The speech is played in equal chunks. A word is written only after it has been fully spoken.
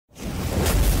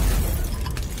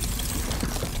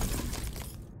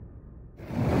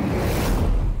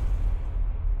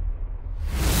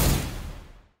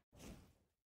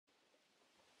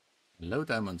Hello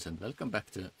Diamonds and welcome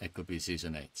back to Ecobee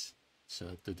Season 8.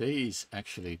 So today is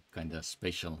actually kind of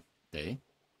special day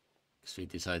because we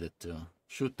decided to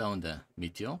shoot down the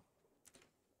meteor.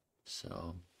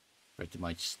 So pretty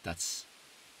much that's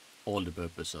all the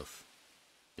purpose of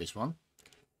this one.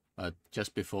 But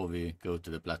just before we go to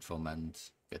the platform and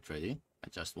get ready, I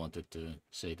just wanted to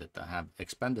say that I have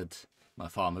expanded my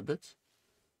farm a bit.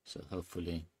 So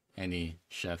hopefully any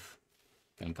chef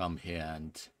can come here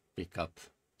and pick up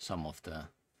some of the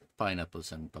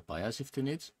pineapples and papayas if they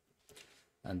need.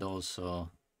 And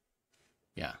also,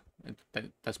 yeah,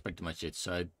 that's pretty much it.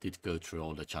 So I did go through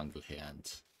all the jungle here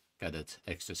and gathered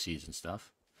extra seeds and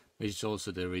stuff, which is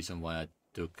also the reason why I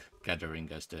took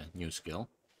gathering as the new skill,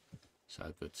 so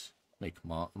I could make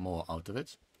more out of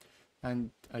it. And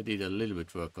I did a little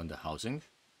bit work on the housing.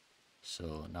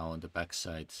 So now on the back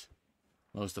side,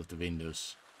 most of the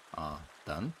windows are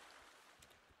done.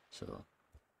 So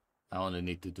I only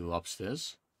need to do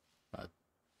upstairs, but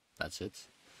that's it.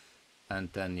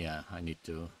 And then yeah, I need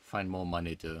to find more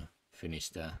money to finish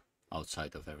the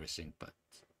outside of everything, but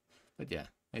yeah,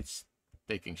 it's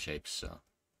taking shape, so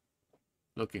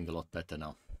looking a lot better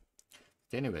now.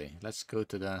 But anyway, let's go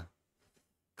to the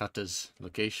cutter's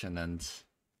location and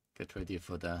get ready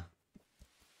for the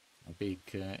big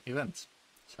event.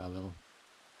 So I will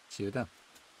see you there.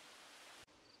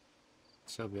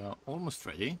 So we are almost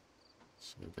ready.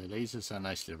 So the lasers are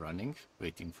nicely running,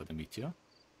 waiting for the meteor.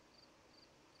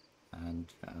 And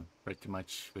pretty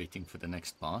much waiting for the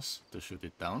next pass to shoot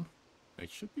it down.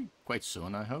 It should be quite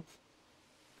soon, I hope.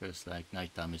 Because like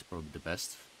nighttime is probably the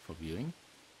best for viewing.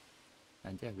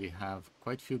 And yeah, we have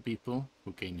quite few people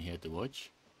who came here to watch,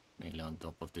 mainly on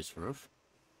top of this roof.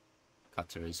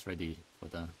 Cutter is ready for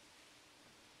the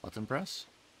button press.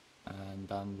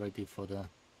 And I'm ready for the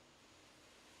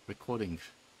recording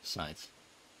side.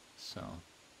 So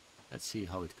let's see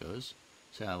how it goes.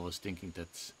 So I was thinking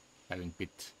that having a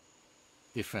bit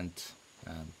different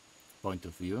point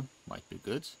of view might be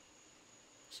good.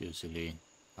 So usually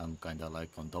I'm kind of like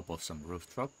on top of some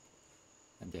rooftop,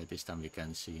 and yeah, this time we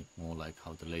can see more like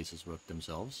how the lasers work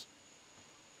themselves.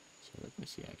 So let me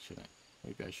see, actually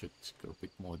maybe I should go a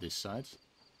bit more this side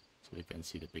so we can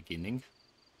see the beginning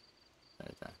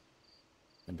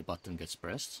when the button gets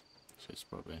pressed. So it's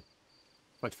probably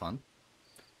quite fun.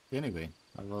 Anyway,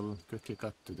 I will quickly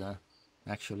cut to the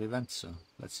actual event, so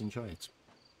let's enjoy it.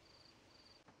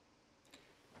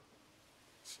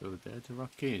 So there the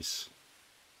rock is.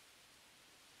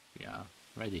 We are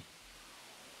ready.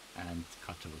 And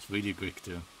Cutter was really quick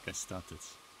to get started.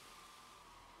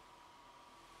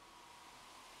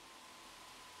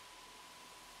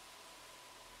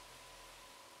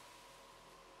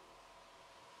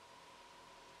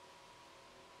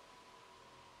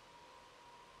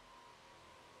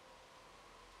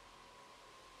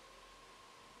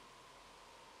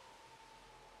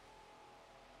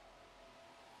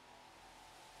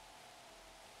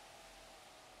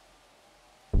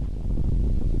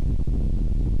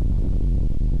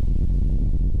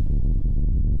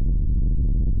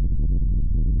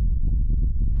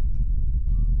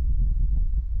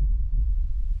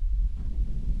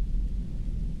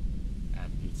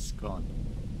 Gone.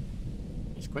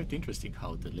 It's quite interesting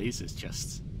how the lasers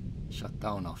just shut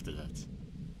down after that.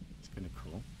 It's kind of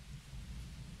cool.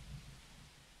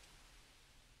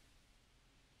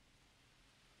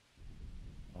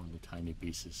 Only tiny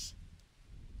pieces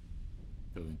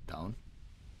going down.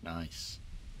 Nice.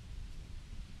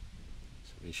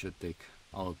 So we should take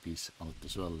our piece out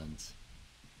as well and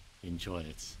enjoy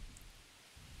it.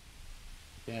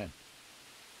 Yeah,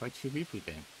 quite few people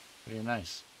came. Very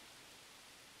nice.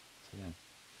 Yeah.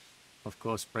 Of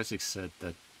course, Presix said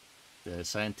that the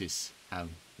scientists have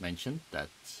mentioned that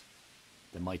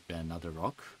there might be another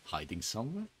rock hiding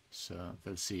somewhere, so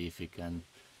we'll see if we can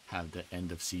have the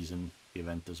end of season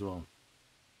event as well.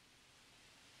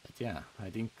 But yeah, I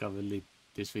think I will leave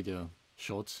this video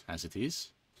short as it is,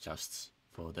 just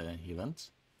for the event,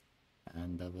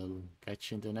 and I will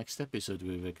catch you in the next episode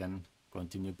where we can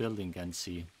continue building and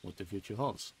see what the future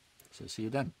holds. So see you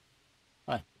then.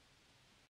 Bye.